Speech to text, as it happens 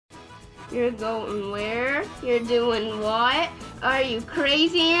You're going where? You're doing what? Are you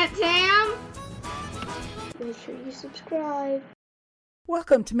crazy, Aunt Tam? Make sure you subscribe.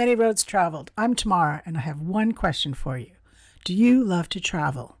 Welcome to Many Roads Traveled. I'm Tamara, and I have one question for you. Do you love to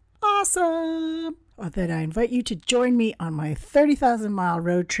travel? Awesome! Well, then I invite you to join me on my 30,000-mile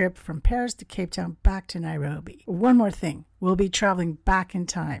road trip from Paris to Cape Town back to Nairobi. One more thing. We'll be traveling back in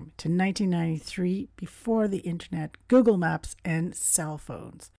time to 1993 before the internet, Google Maps, and cell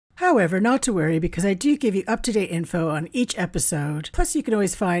phones. However, not to worry, because I do give you up-to-date info on each episode. Plus, you can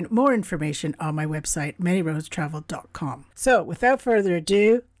always find more information on my website, manyroadstravel.com. So, without further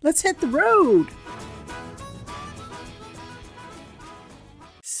ado, let's hit the road!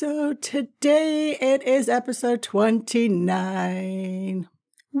 So, today it is episode 29.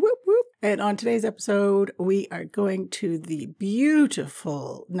 Whoop, whoop. And on today's episode, we are going to the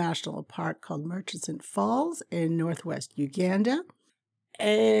beautiful national park called Murchison Falls in northwest Uganda.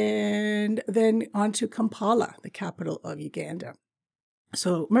 And then on to Kampala, the capital of Uganda.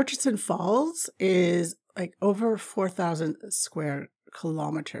 So Murchison Falls is like over 4,000 square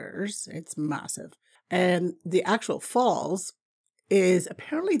kilometers. It's massive. And the actual falls is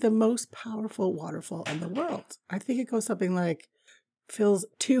apparently the most powerful waterfall in the world. I think it goes something like, fills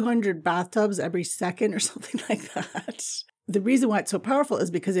 200 bathtubs every second or something like that. The reason why it's so powerful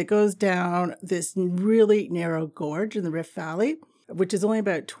is because it goes down this really narrow gorge in the Rift Valley, which is only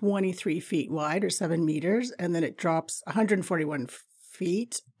about 23 feet wide or 7 meters. And then it drops 141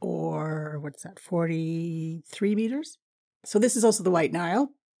 feet or what's that, 43 meters. So this is also the White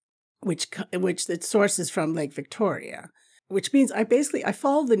Nile, which its source is from Lake Victoria, which means I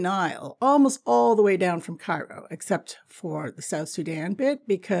follow the Nile almost all the way down from Cairo, except for the South Sudan bit,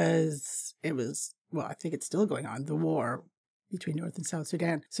 because it was, well, I think it's still going on, the war between North and South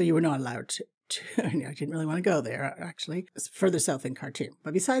Sudan. So you were not allowed to I didn't really want to go there, actually. It's further south in Khartoum.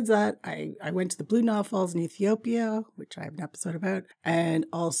 But besides that, I went to the Blue Nile Falls in Ethiopia, which I have an episode about. And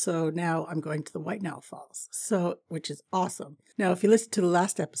also now I'm going to the White Nile Falls, which is awesome. Now, if you listen to the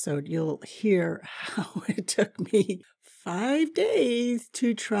last episode, you'll hear how it took me 5 days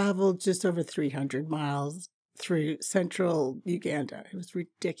to travel just over 300 miles through central Uganda. It was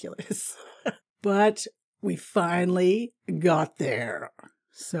ridiculous. But we finally got there.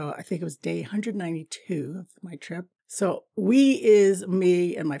 So I think it was day 192 of my trip. So we is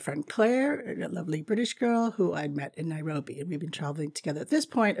me and my friend Claire, a lovely British girl who I'd met in Nairobi. And we've been traveling together at this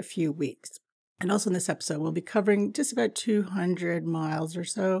point a few weeks. And also in this episode, we'll be covering just about 200 miles or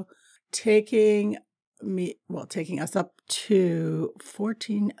so, taking us up to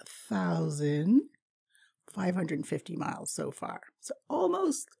 14,550 miles so far. So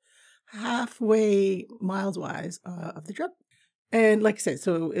almost halfway miles-wise of the trip. And like I said,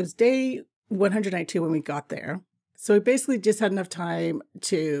 so it was day 192 when we got there. So we basically just had enough time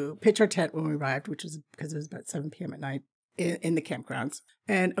to pitch our tent when we arrived, which was because it was about 7 p.m. at night in the campgrounds.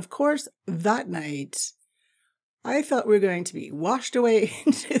 And of course, that night, I thought we were going to be washed away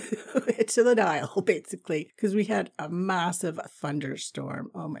into the Nile, basically, because we had a massive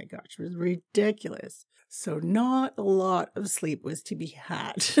thunderstorm. Oh my gosh, it was ridiculous. So not a lot of sleep was to be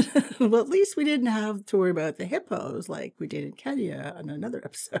had. Well, at least we didn't have to worry about the hippos like we did in Kenya on another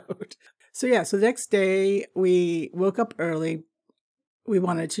episode. So the next day we woke up early. We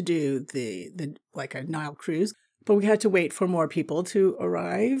wanted to do the like a Nile cruise, but we had to wait for more people to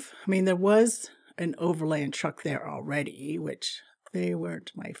arrive. I mean, there was an overland truck there already, which they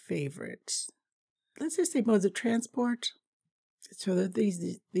weren't my favorite, let's just say, modes of transport. So that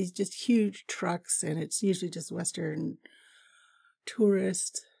these just huge trucks, and it's usually just Western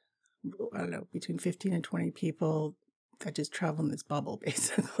tourists, I don't know, between 15 and 20 people that just travel in this bubble,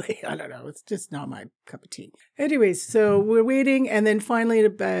 basically. I don't know. It's just not my cup of tea. Anyways, so we're waiting, and then finally at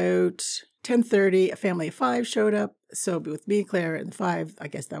about 10:30, a family of 5 showed up. So with me, Claire, and the 5, I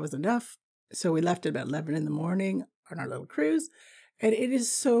guess that was enough. So we left at about 11 in the morning on our little cruise. And it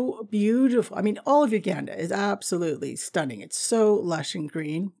is so beautiful. I mean, all of Uganda is absolutely stunning. It's so lush and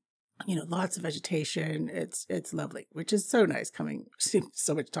green. You know, lots of vegetation. It's lovely, which is so nice coming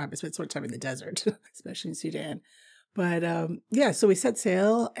so much time. I spent so much time in the desert, especially in Sudan. But so we set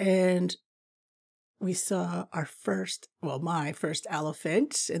sail and we saw my first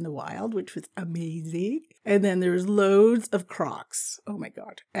elephant in the wild, which was amazing. And then there was loads of crocs. Oh my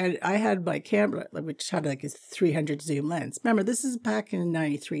God. And I had my camera, which had like a 300 zoom lens. Remember, this is back in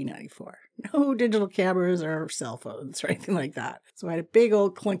 93, 94. No digital cameras or cell phones or anything like that. So I had a big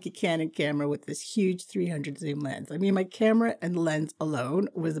old clunky Canon camera with this huge 300 zoom lens. I mean, my camera and lens alone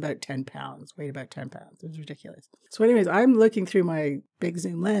was about 10 pounds, weighed about 10 pounds. It was ridiculous. So anyways, I'm looking through my big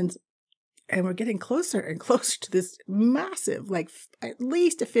zoom lens, And we're getting closer and closer to this massive, like at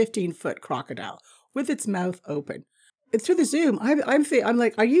least a 15-foot crocodile with its mouth open. And through the Zoom, I'm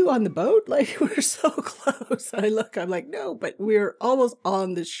like, are you on the boat? Like, we're so close. I look, I'm like, no, but we're almost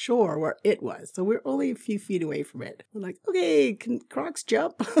on the shore where it was. So we're only a few feet away from it. We're like, okay, can crocs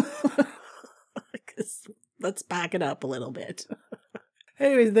jump? Let's back it up a little bit.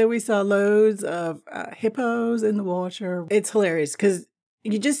 Anyways, then we saw loads of hippos in the water. It's hilarious because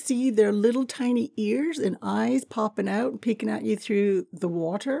you just see their little tiny ears and eyes popping out and peeking at you through the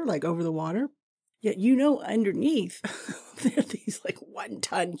water, like over the water. Yet underneath, they're these like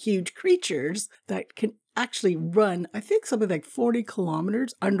 1-ton huge creatures that can actually run, I think something like 40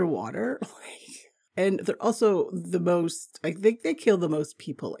 kilometers underwater. And they're also I think they kill the most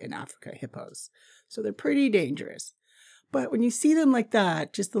people in Africa, hippos. So they're pretty dangerous. But when you see them like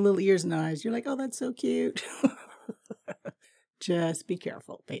that, just the little ears and eyes, you're like, oh, that's so cute. Just be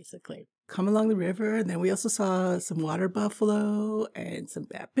careful, basically. Come along the river. And then we also saw some water buffalo and some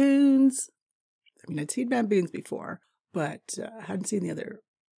baboons. I mean, I'd seen baboons before, but I hadn't seen the other,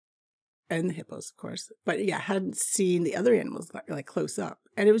 and the hippos, of course. But yeah, hadn't seen the other animals like close up.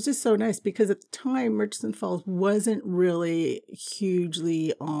 And it was just so nice because at the time, Murchison Falls wasn't really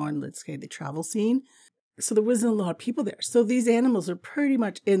hugely on, let's say, the travel scene. So there wasn't a lot of people there. So these animals are pretty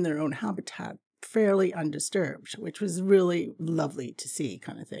much in their own habitat, fairly undisturbed, which was really lovely to see,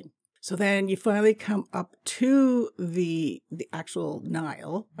 kind of thing. So then you finally come up to the actual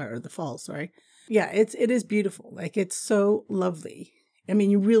Nile, or the falls, sorry. Yeah, it is beautiful. Like, it's so lovely. I mean,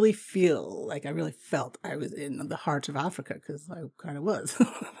 you really feel like I really felt I was in the heart of Africa, because I kind of was.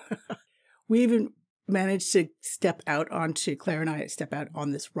 We even managed to Claire and I step out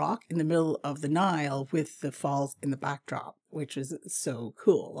on this rock in the middle of the Nile with the falls in the backdrop, which was so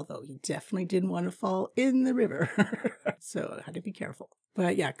cool. Although you definitely didn't want to fall in the river. So I had to be careful.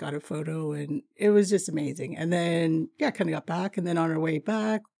 But yeah, got a photo and it was just amazing. And then, yeah, kind of got back. And then on our way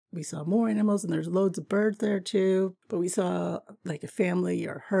back, we saw more animals and there's loads of birds there too. But we saw like a family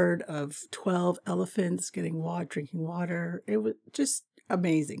or herd of 12 elephants drinking water. It was just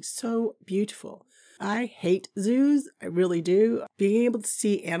amazing. So beautiful. I hate zoos. I really do. Being able to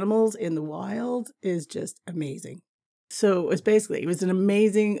see animals in the wild is just amazing. So it was an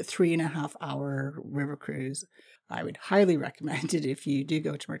amazing 3.5 hour river cruise. I would highly recommend it if you do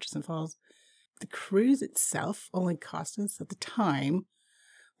go to Murchison Falls. The cruise itself only cost us at the time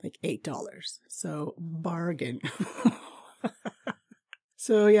like $8. So bargain.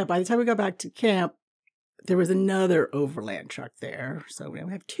 So yeah, by the time we got back to camp, there was another overland truck there. So we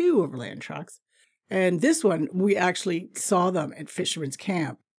have 2 overland trucks. And this one, we actually saw them at Fisherman's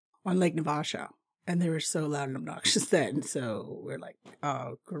Camp on Lake Navasha. And they were so loud and obnoxious then. So we're like,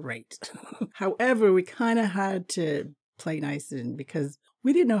 oh, great. However, we kind of had to play nice because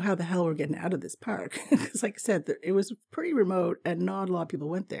we didn't know how the hell we're getting out of this park. Because like I said, it was pretty remote and not a lot of people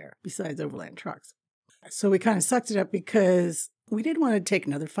went there besides overland trucks. So we kind of sucked it up because we didn't want to take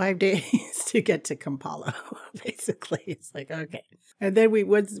another 5 days to get to Kampala, basically. It's like, okay. And then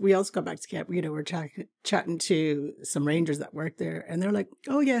we also got back to camp. We're chatting to some rangers that work there. And they're like,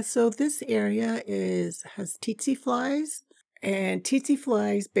 oh, yeah, so this area has tsetse flies. And tsetse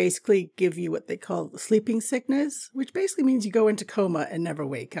flies basically give you what they call sleeping sickness, which basically means you go into coma and never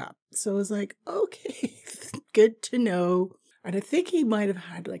wake up. So I was like, okay, good to know. And I think he might have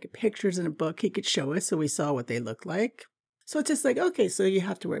had like pictures in a book he could show us so we saw what they look like. So it's just like, okay, so you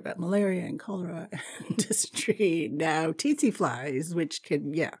have to worry about malaria and cholera and dysentery. Now tsetse flies, which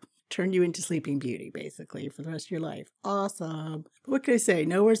can, turn you into Sleeping Beauty, basically, for the rest of your life. Awesome. But what can I say?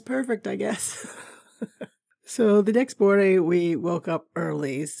 Nowhere's perfect, I guess. So the next morning, we woke up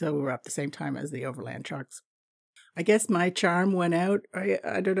early, so we were up the same time as the overland trucks. I guess my charm went out.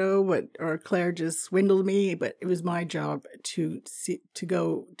 I don't know or Claire just swindled me, but it was my job to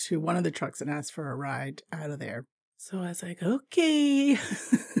go to one of the trucks and ask for a ride out of there. So I was like, okay.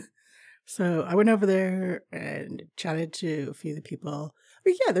 So I went over there and chatted to a few of the people. I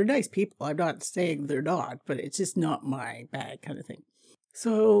mean, yeah, they're nice people. I'm not saying they're not, but it's just not my bag kind of thing.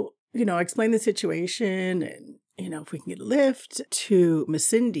 So, I explained the situation and, if we can get a lift to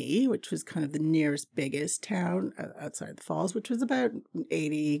Masindi, which was kind of the nearest biggest town outside the falls, which was about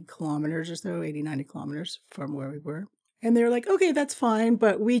 80 kilometers or so, 80, 90 kilometers from where we were. And they were like, okay, that's fine,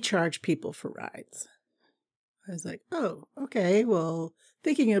 but we charge people for rides. I was like, oh, okay, well,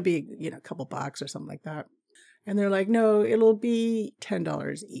 thinking it'll be, a couple bucks or something like that. And they're like, no, it'll be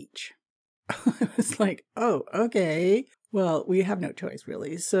 $10 each. I was like, oh, okay. Well, we have no choice,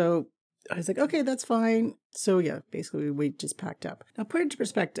 really. So I was like, okay, that's fine. So yeah, basically we just packed up. Now put it into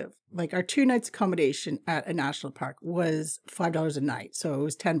perspective, like our 2 nights accommodation at a national park was $5 a night. So it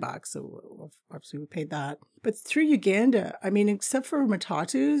was $10. So obviously we paid that. But through Uganda, I mean, except for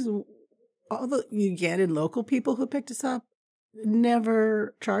Matatus, all the Ugandan local people who picked us up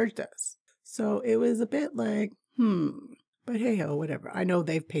never charged us. So it was a bit like, but hey ho, whatever. I know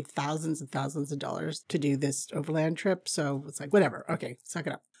they've paid thousands and thousands of dollars to do this overland trip. So it's like, whatever. Okay, suck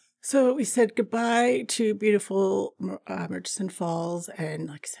it up. So we said goodbye to beautiful Murchison Falls. And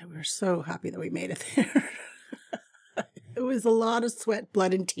like I said, we were so happy that we made it there. It was a lot of sweat,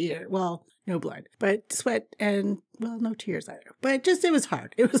 blood, and tears. Well, no blood, but sweat and, well, no tears either. But just, it was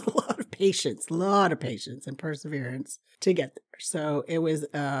hard. It was a lot of patience and perseverance to get there. So it was,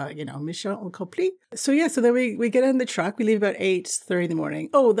 mission accompli. So yeah, so then we get in the truck. We leave about 8:30 in the morning.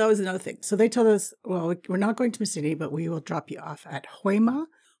 Oh, that was another thing. So they told us, well, we're not going to Masindi, but we will drop you off at Hoima,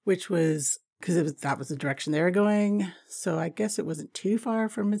 which was, because that was the direction they were going. So I guess it wasn't too far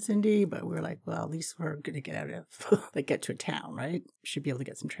from Masindi, but we were like, well, at least we're going to get out of, like, get to a town, right? Should be able to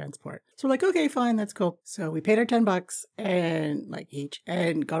get some transport. So we're like, okay, fine, that's cool. So we paid our $10 and like each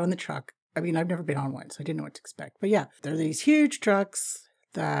and got on the truck. I mean, I've never been on one, so I didn't know what to expect. But yeah, there are these huge trucks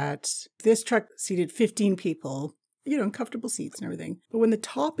this truck seated 15 people, comfortable seats and everything. But when the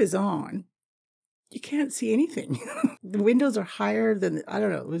top is on, you can't see anything. The windows are higher than, I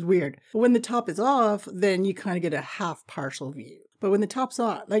don't know, it was weird. But when the top is off, then you kind of get a half partial view. But when the top's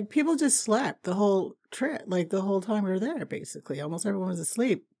on, like, people just slept the whole trip, like the whole time we were there, basically. Almost everyone was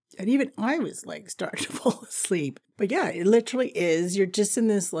asleep. And even I was like starting to fall asleep. But yeah, it literally is. You're just in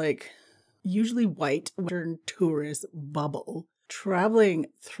this like usually white Western tourist bubble traveling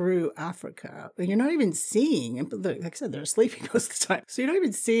through Africa. And you're not even seeing, like I said, they're sleeping most of the time. So you're not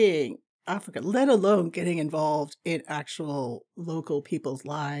even seeing Africa, let alone getting involved in actual local people's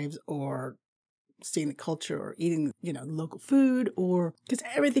lives or seeing the culture or eating, local food, or because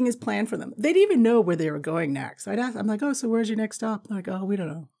everything is planned for them. They didn't even know where they were going next. I'm like, oh, so where's your next stop? They're like, oh, we don't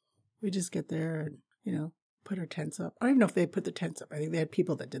know. We just get there and, put our tents up. I don't even know if they put the tents up. I think they had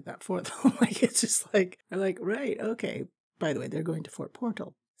people that did that for them. Like, it's just like, I'm like, right, okay. By the way, they're going to Fort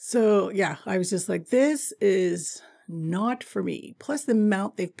Portal. So yeah, I was just like, this is not for me. Plus the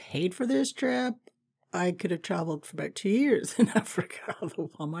amount they've paid for this trip, I could have traveled for about 2 years in Africa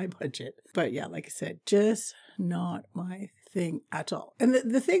on my budget. But yeah, like I said, just not my thing at all. And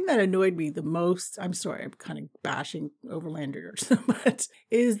the thing that annoyed me the most, I'm sorry, I'm kind of bashing overlanders so much,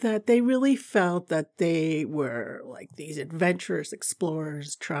 is that they really felt that they were like these adventurous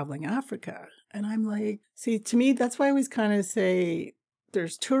explorers traveling Africa. And I'm like, see, to me, that's why I always kind of say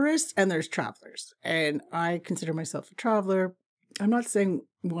there's tourists and there's travelers. And I consider myself a traveler. I'm not saying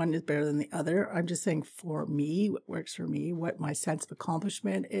one is better than the other. I'm just saying for me, what works for me, what my sense of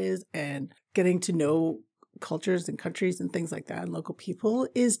accomplishment is, and getting to know cultures and countries and things like that and local people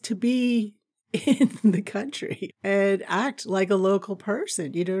is to be in the country and act like a local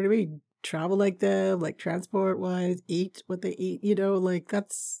person. You know what I mean? Travel like them, like transport wise, eat what they eat, like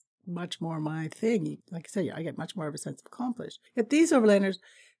that's much more my thing. Like I said, I get much more of a sense of accomplished. Yet these overlanders,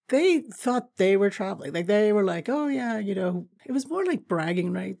 they thought they were traveling. Like they were like, oh yeah, it was more like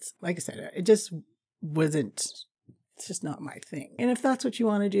bragging rights. Like I said, it just wasn't, it's just not my thing. And if that's what you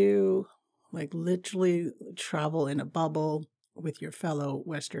want to do, like literally travel in a bubble with your fellow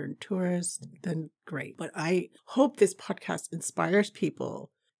Western tourists, then great. But I hope this podcast inspires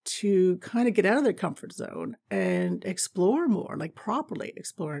people to kind of get out of their comfort zone and explore more, like properly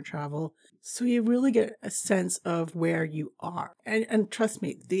explore and travel, so you really get a sense of where you are. And trust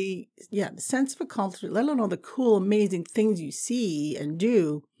me, the sense of accomplishment, let alone all the cool, amazing things you see and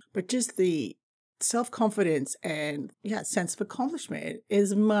do, but just the self-confidence and sense of accomplishment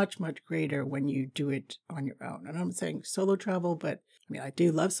is much, much greater when you do it on your own. And I'm saying solo travel, but I mean, I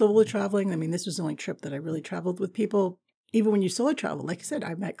do love solo traveling. I mean, this was the only trip that I really traveled with people. Even when you solo travel, like I said,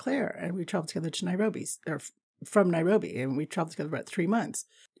 I met Claire and we traveled together to Nairobi, or from Nairobi, and we traveled together about 3 months.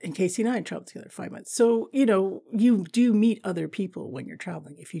 And Casey and I traveled together 5 months. So, you do meet other people when you're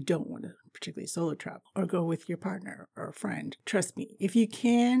traveling if you don't want to particularly solo travel or go with your partner or a friend. Trust me, if you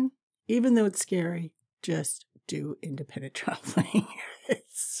can, even though it's scary, just do independent traveling.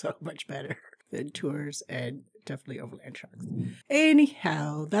 It's so much better than tours and definitely overland trucks.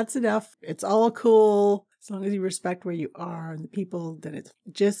 Anyhow, that's enough. It's all cool. As long as you respect where you are and the people, then it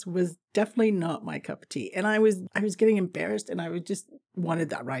just was definitely not my cup of tea. And I was getting embarrassed, and I was just wanted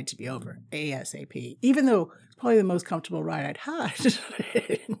that ride to be over ASAP, even though it's probably the most comfortable ride I'd had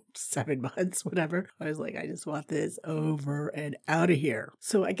in 7 months, whatever. I was like, I just want this over and out of here.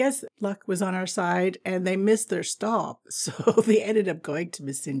 So I guess luck was on our side and they missed their stop. So they ended up going to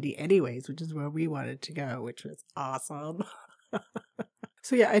Misindi anyways, which is where we wanted to go, which was awesome.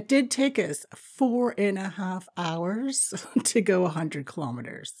 So yeah, it did take us 4.5 hours to go 100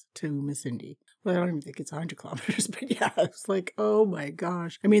 kilometers to Misindi. Well, I don't even think it's 100 kilometers, but yeah, it's like, oh my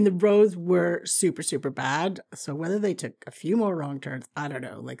gosh. I mean, the roads were super, super bad. So whether they took a few more wrong turns, I don't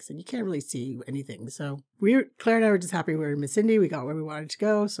know. Like I said, you can't really see anything. So Claire and I were just happy we were in Misindi. We got where we wanted to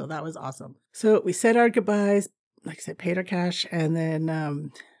go. So that was awesome. So we said our goodbyes, like I said, paid our cash, and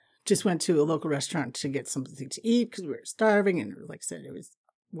then just went to a local restaurant to get something to eat because we were starving. And like I said, it was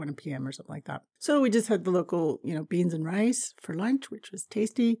 1 p.m. or something like that. So we just had the local, beans and rice for lunch, which was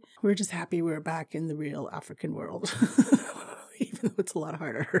tasty. We were just happy we were back in the real African world, even though it's a lot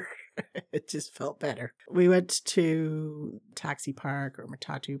harder. It just felt better. We went to Taxi Park or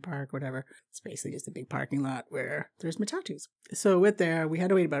Matatu Park, whatever. It's basically just a big parking lot where there's Matatus. So with there, we had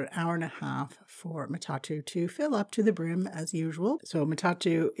to wait about 1.5 hours for Matatu to fill up to the brim as usual. So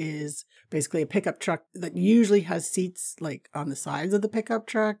Matatu is basically a pickup truck that usually has seats like on the sides of the pickup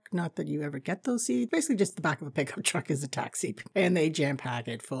truck. Not that you ever get those seats. Basically just the back of a pickup truck is a taxi. And they jam pack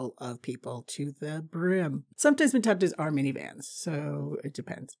it full of people to the brim. Sometimes Matatus are minivans, so it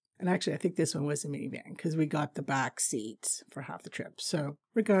depends. And actually, I think this one was a minivan because we got the back seat for half the trip. So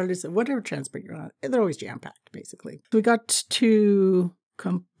regardless of whatever transport you're on, they're always jam-packed, basically. So we got to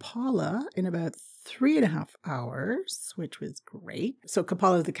Kampala in about 3.5 hours, which was great. So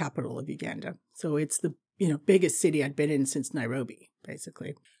Kampala is the capital of Uganda. So it's the biggest city I'd been in since Nairobi,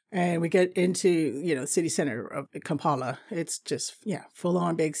 basically. And we get into, city center of Kampala. It's just, full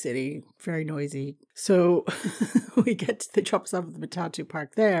on big city, very noisy. So we get to the drop us off at the Matatu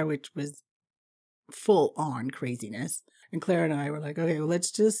Park there, which was full on craziness. And Claire and I were like, okay, well, let's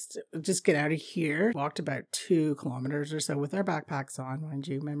just get out of here. Walked about 2 kilometers or so with our backpacks on. Mind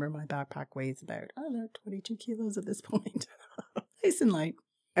you, remember my backpack weighs about, 22 kilos at this point. Nice and light.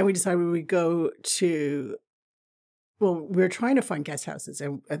 And we decided we would go to... Well, we were trying to find guest houses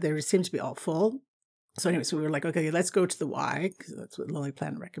and they seemed to be all full. So anyway, so we were like, okay, let's go to the Y because that's what Lily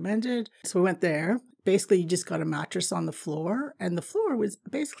Planet recommended. So we went there. Basically, you just got a mattress on the floor and the floor was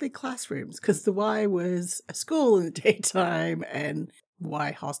basically classrooms because the Y was a school in the daytime and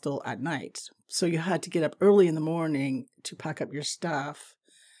Y hostel at night. So you had to get up early in the morning to pack up your stuff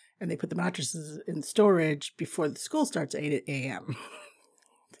and they put the mattresses in storage before the school starts at 8 a.m.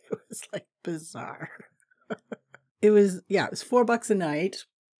 It was like bizarre. It was $4 a night,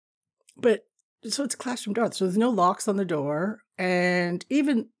 but so it's a classroom door. So there's no locks on the door. And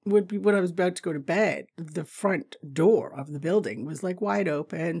even when I was about to go to bed, the front door of the building was like wide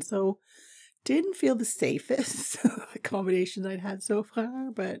open. So didn't feel the safest accommodation I'd had so far,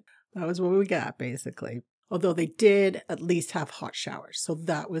 but that was what we got basically. Although they did at least have hot showers. So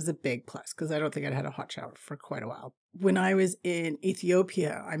that was a big plus because I don't think I'd had a hot shower for quite a while. When I was in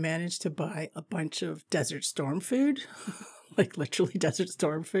Ethiopia, I managed to buy a bunch of Desert Storm food, like literally Desert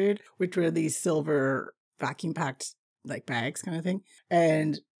Storm food, which were these silver vacuum packed like bags kind of thing.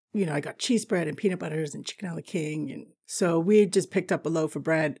 And, I got cheese bread and peanut butters and chicken a la king. And so we just picked up a loaf of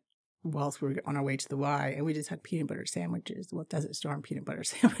bread whilst we were on our way to the Y, and we just had peanut butter sandwiches. Well, Desert Storm peanut butter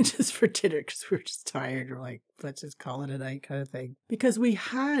sandwiches for dinner because we were just tired. We're like, let's just call it a night kind of thing. Because we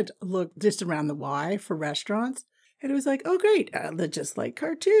had looked just around the Y for restaurants, and it was like, oh, great, just like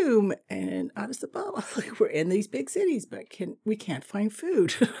Khartoum and Addis Ababa. Like, we're in these big cities, but we can't find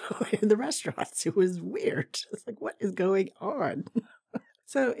food in the restaurants. It was weird. It's like, what is going on?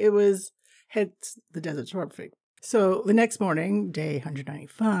 So it was, hence the Desert Storm food. So the next morning, day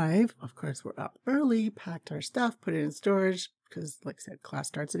 195, of course, we're up early, packed our stuff, put it in storage, because like I said, class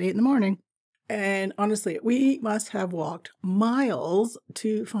starts at 8 in the morning. And honestly, we must have walked miles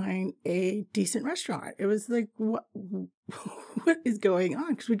to find a decent restaurant. It was like, what is going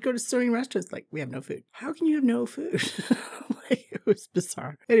on? Because we'd go to so many restaurants, like, we have no food. How can you have no food? Like, it was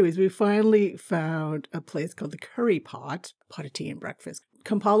bizarre. Anyways, we finally found a place called the Curry Pot of tea and breakfast.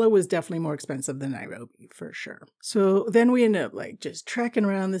 Kampala was definitely more expensive than Nairobi, for sure. So then we ended up like just trekking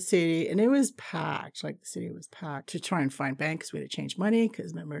around the city, and it was packed. Like the city was packed to try and find banks. We had to change money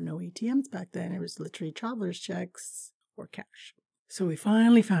because remember, no ATMs back then. It was literally traveler's checks or cash. So we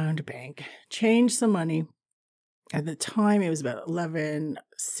finally found a bank, changed some money. At the time, it was about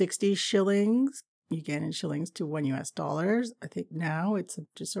 1160 shillings, Ugandan shillings to $1. I think now it's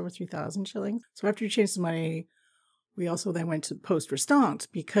just over 3,000 shillings. So after you change some money, we also then went to Poste Restante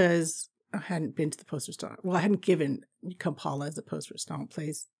because I hadn't been to the post restaurant. Well, I hadn't given Kampala as a post restaurant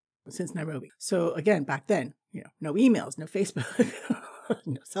place since Nairobi. So again, back then, no emails, no Facebook,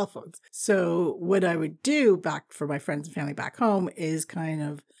 no cell phones. So what I would do back for my friends and family back home is kind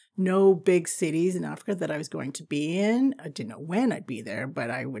of no big cities in Africa that I was going to be in. I didn't know when I'd be there, but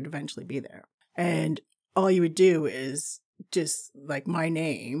I would eventually be there. And all you would do is just like my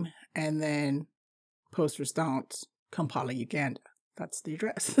name and then post restaurant, Kampala, Uganda. That's the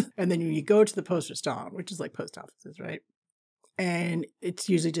address. And then you go to the post restaurant, which is like post offices, right? And it's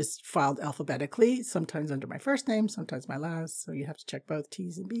usually just filed alphabetically, sometimes under my first name, sometimes my last. So you have to check both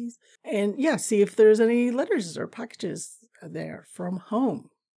T's and B's. And see if there's any letters or packages there from home.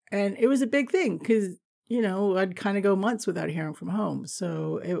 And it was a big thing because, I'd kind of go months without hearing from home.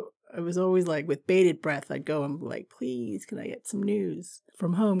 So it was always like with bated breath, I'd go and be like, please, can I get some news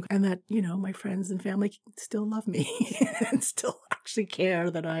from home? And that, my friends and family still love me and still actually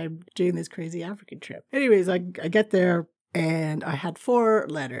care that I'm doing this crazy African trip. Anyways, I get there and I had 4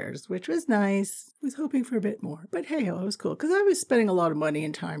 letters, which was nice. I was hoping for a bit more, but hey, it was cool because I was spending a lot of money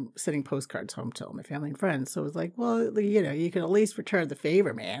and time sending postcards home to all my family and friends. So it was like, well, you can at least return the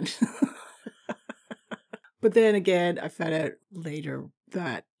favor, man. But then again, I found out later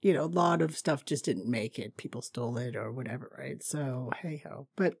that, a lot of stuff just didn't make it. People stole it or whatever, right? So, hey ho.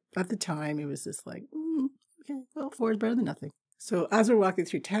 But at the time, it was just like, okay, well, 4 is better than nothing. So as we're walking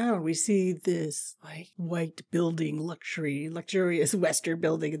through town, we see this like white building, luxurious Western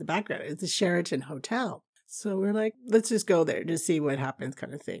building in the background. It's the Sheraton Hotel. So we're like, let's just go there to see what happens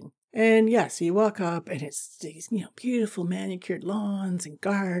kind of thing. And so you walk up and it's these, beautiful manicured lawns and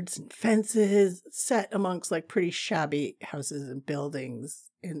gardens and fences set amongst like pretty shabby houses and buildings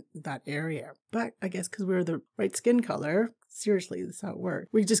in that area. But I guess because we're the right skin color, seriously, that's how it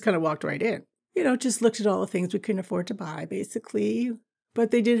worked. We just kind of walked right in. Just looked at all the things we couldn't afford to buy, basically.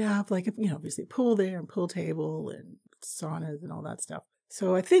 But they did have like, obviously a pool there and pool table and saunas and all that stuff.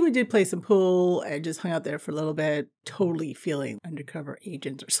 So I think we did play some pool and just hung out there for a little bit, totally feeling undercover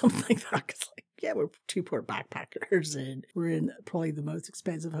agents or something like that. Because we're 2 poor backpackers and we're in probably the most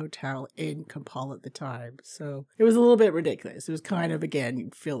expensive hotel in Kampala at the time. So it was a little bit ridiculous. It was kind of, again, you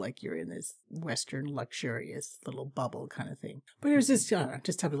feel like you're in this Western luxurious little bubble kind of thing. But it was just have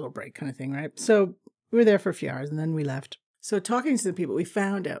a little break kind of thing, right? So we were there for a few hours and then we left. So talking to the people, we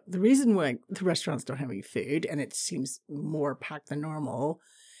found out the reason why the restaurants don't have any food and it seems more packed than normal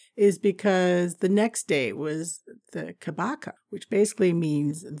is because the next day was the Kabaka, which basically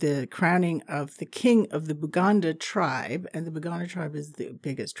means the crowning of the king of the Buganda tribe. And the Buganda tribe is the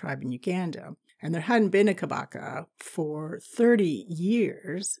biggest tribe in Uganda. And there hadn't been a Kabaka for 30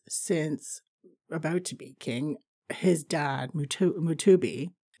 years since about to be king, his dad,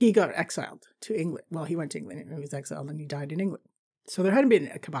 Mutubi. He got exiled to England. Well, he went to England and he was exiled and he died in England. So there hadn't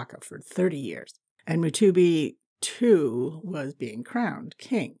been a Kabaka for 30 years. And Mutubi, too, was being crowned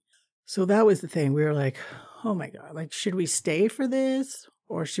king. So that was the thing. We were like, oh my God, like, should we stay for this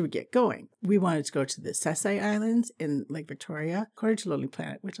or should we get going? We wanted to go to the Sesay Islands in Lake Victoria, according to Lonely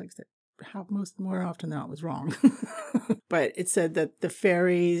Planet, which, like I said, more often than not was wrong. But it said that there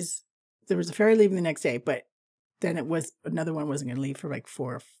was a ferry leaving the next day, but then another one wasn't going to leave for like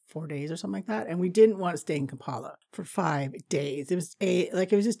 4 days or something like that. And we didn't want to stay in Kampala for 5 days. It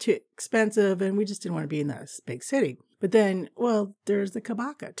was just too expensive and we just didn't want to be in this big city. But then, there's the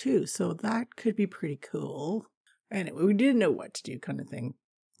Kabaka too. So that could be pretty cool. Anyway, we didn't know what to do kind of thing.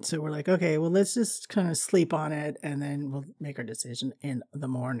 So we're like, okay, well, let's just kind of sleep on it and then we'll make our decision in the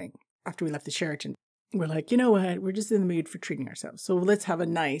morning. After we left the Sheraton, we're like, you know what? We're just in the mood for treating ourselves. So let's have a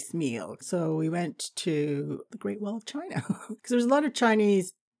nice meal. So we went to the Great Wall of China because there's a lot of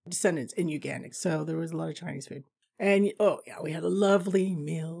Chinese descendants in Uganda. So there was a lot of Chinese food. And we had a lovely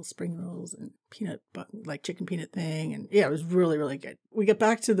meal, spring rolls and peanut butter, like chicken peanut thing. And it was really, really good. We get to the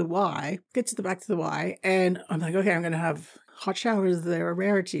back to the Y and I'm like, okay, I'm going to have hot showers. They're a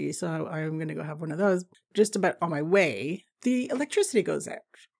rarity. So I'm going to go have one of those. Just about on my way, the electricity goes out.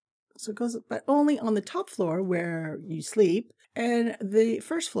 So it goes, but only on the top floor where you sleep and the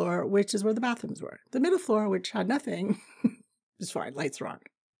first floor, which is where the bathrooms were. The middle floor, which had nothing, was fine. Lights were on.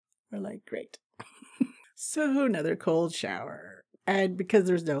 We're like, great. So another cold shower. And because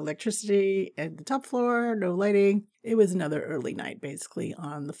there's no electricity at the top floor, no lighting, it was another early night basically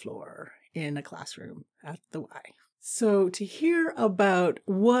on the floor in a classroom at the Y. So to hear about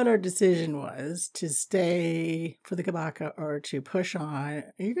what our decision was to stay for the Kabaka or to push on,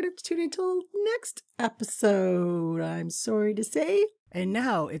 you're going to have to tune in until next episode, I'm sorry to say. And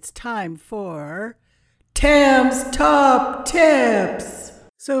now it's time for Tam's Top Tips.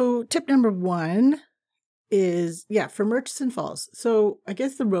 So tip number 1 is, yeah, for Murchison Falls. So I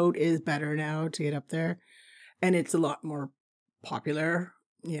guess the road is better now to get up there, and it's a lot more popular,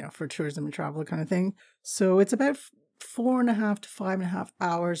 for tourism and travel kind of thing. So it's about 4.5 to 5.5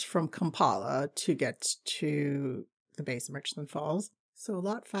 hours from Kampala to get to the base of Murchison Falls. So a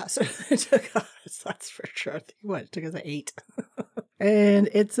lot faster than it took us, that's for sure. I think it took us 8. And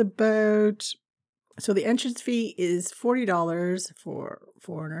it's about, so the entrance fee is $40 for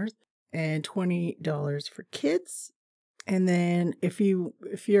foreigners and $20 for kids. And then if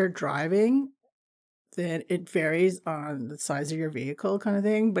you're driving, then it varies on the size of your vehicle kind of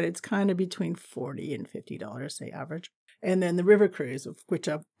thing, but it's kind of between $40 and $50, say average. And then the river cruise, of which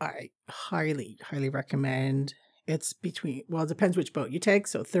I highly, highly recommend. It's between, well, it depends which boat you take.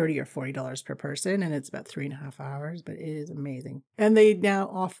 So $30 or $40 per person, and it's about 3.5 hours, but it is amazing. And they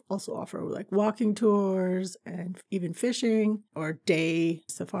now also offer like walking tours and even fishing or day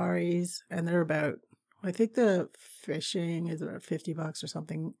safaris. And they're about, I think the fishing is about $50 or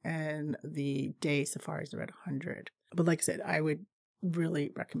something, and the day safari is about $100. But like I said, I would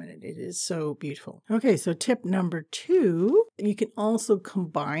really recommend it. It is so beautiful. Okay, so tip number 2, you can also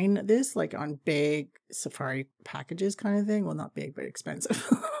combine this like on big safari packages kind of thing. Well, not big, but expensive.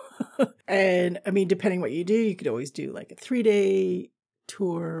 And I mean, depending what you do, you could always do like a 3-day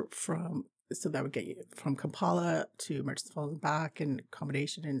tour so that would get you from Kampala to Murchison Falls and back, and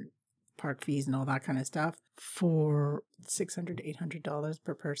accommodation and park fees and all that kind of stuff for $600 to $800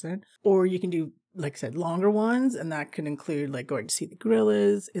 per person. Or you can do, like I said, longer ones, and that can include like going to see the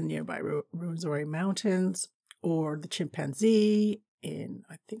gorillas in nearby Rwenzori Mountains, or the chimpanzee in,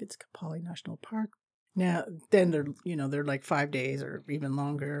 I think it's Kapali National Park. Now, then they're like 5 days or even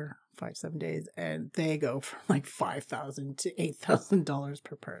longer, 5-7 days, and they go from like $5,000 to $8,000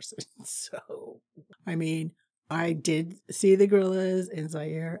 per person. So, I mean, I did see the gorillas in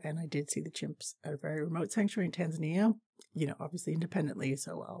Zaire, and I did see the chimps at a very remote sanctuary in Tanzania, obviously independently,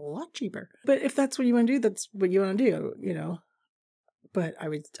 so a lot cheaper. But if that's what you want to do, that's what you want to do, But I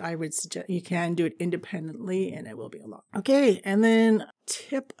would suggest you can do it independently, and it will be a lot. Okay, and then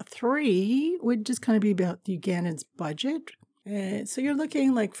tip 3 would just kind of be about the Ugandan's budget. So you're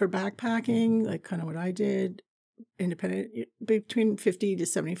looking like for backpacking, like kind of what I did, independent, between $50 to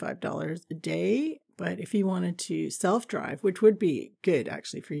 $75 a day. But if you wanted to self-drive, which would be good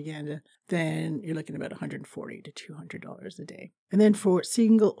actually for Uganda, then you're looking at about $140 to $200 a day. And then for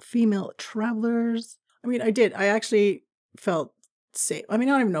single female travelers, I actually felt safe. I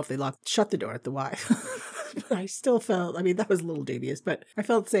don't even know if they shut the door at the Y, but I still felt, that was a little dubious, but I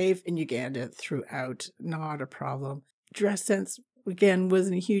felt safe in Uganda throughout, not a problem. Dress sense, again,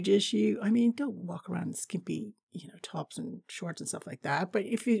 wasn't a huge issue. Don't walk around in skimpy, tops and shorts and stuff like that. But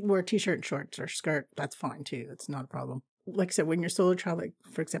if you wear a t-shirt and shorts or skirt, that's fine too. It's not a problem. Like I said, when you're solo traveling,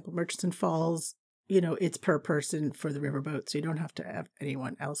 for example, Murchison Falls, it's per person for the riverboat, so you don't have to have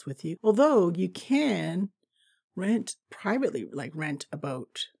anyone else with you. Although you can rent a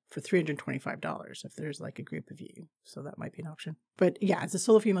boat for $325 if there's like a group of you. So that might be an option. But yeah, as a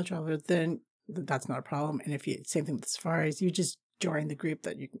solo female traveler, then that's not a problem. And same thing with the safaris, you just join the group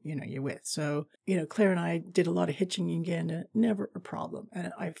that you're with. So, Claire and I did a lot of hitching in Uganda, never a problem.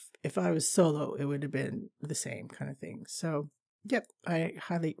 And if I was solo, it would have been the same kind of thing. So, yep, I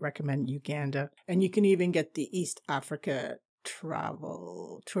highly recommend Uganda. And you can even get the East Africa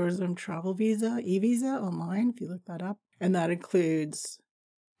tourism travel visa, e-visa online, if you look that up. And that includes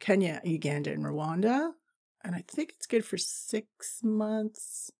Kenya, Uganda, and Rwanda. And I think it's good for 6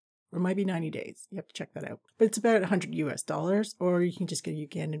 months. Or it might be 90 days. You have to check that out. But it's about $100 or you can just get a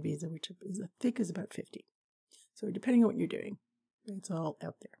Ugandan visa, which I think is about 50. So depending on what you're doing, it's all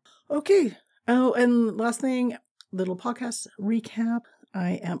out there. Okay. Oh, and last thing, little podcast recap.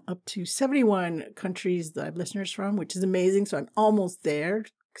 I am up to 71 countries that I have listeners from, which is amazing. So I'm almost there,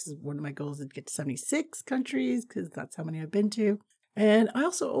 because one of my goals is to get to 76 countries, because that's how many I've been to. And I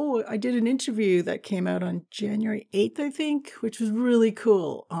also, I did an interview that came out on January 8th, I think, which was really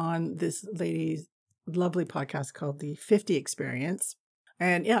cool, on this lady's lovely podcast called The 50 Experience.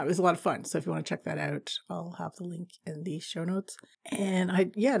 And yeah, it was a lot of fun. So if you want to check that out, I'll have the link in the show notes. And I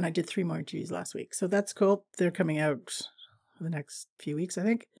did 3 more interviews last week. So that's cool. They're coming out the next few weeks, I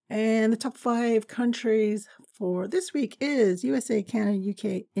think. And the top 5 countries for this week is USA, Canada,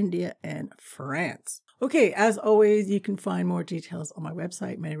 UK, India, and France. Okay, as always, you can find more details on my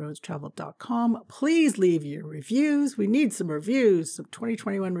website, manyroadstravel.com. Please leave your reviews. We need some reviews, some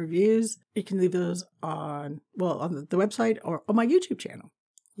 2021 reviews. You can leave those on the website or on my YouTube channel.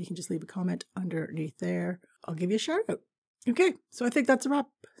 You can just leave a comment underneath there. I'll give you a shout out. Okay, so I think that's a wrap.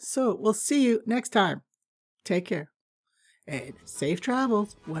 So we'll see you next time. Take care and safe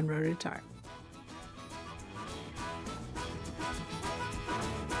travels, one road at a time.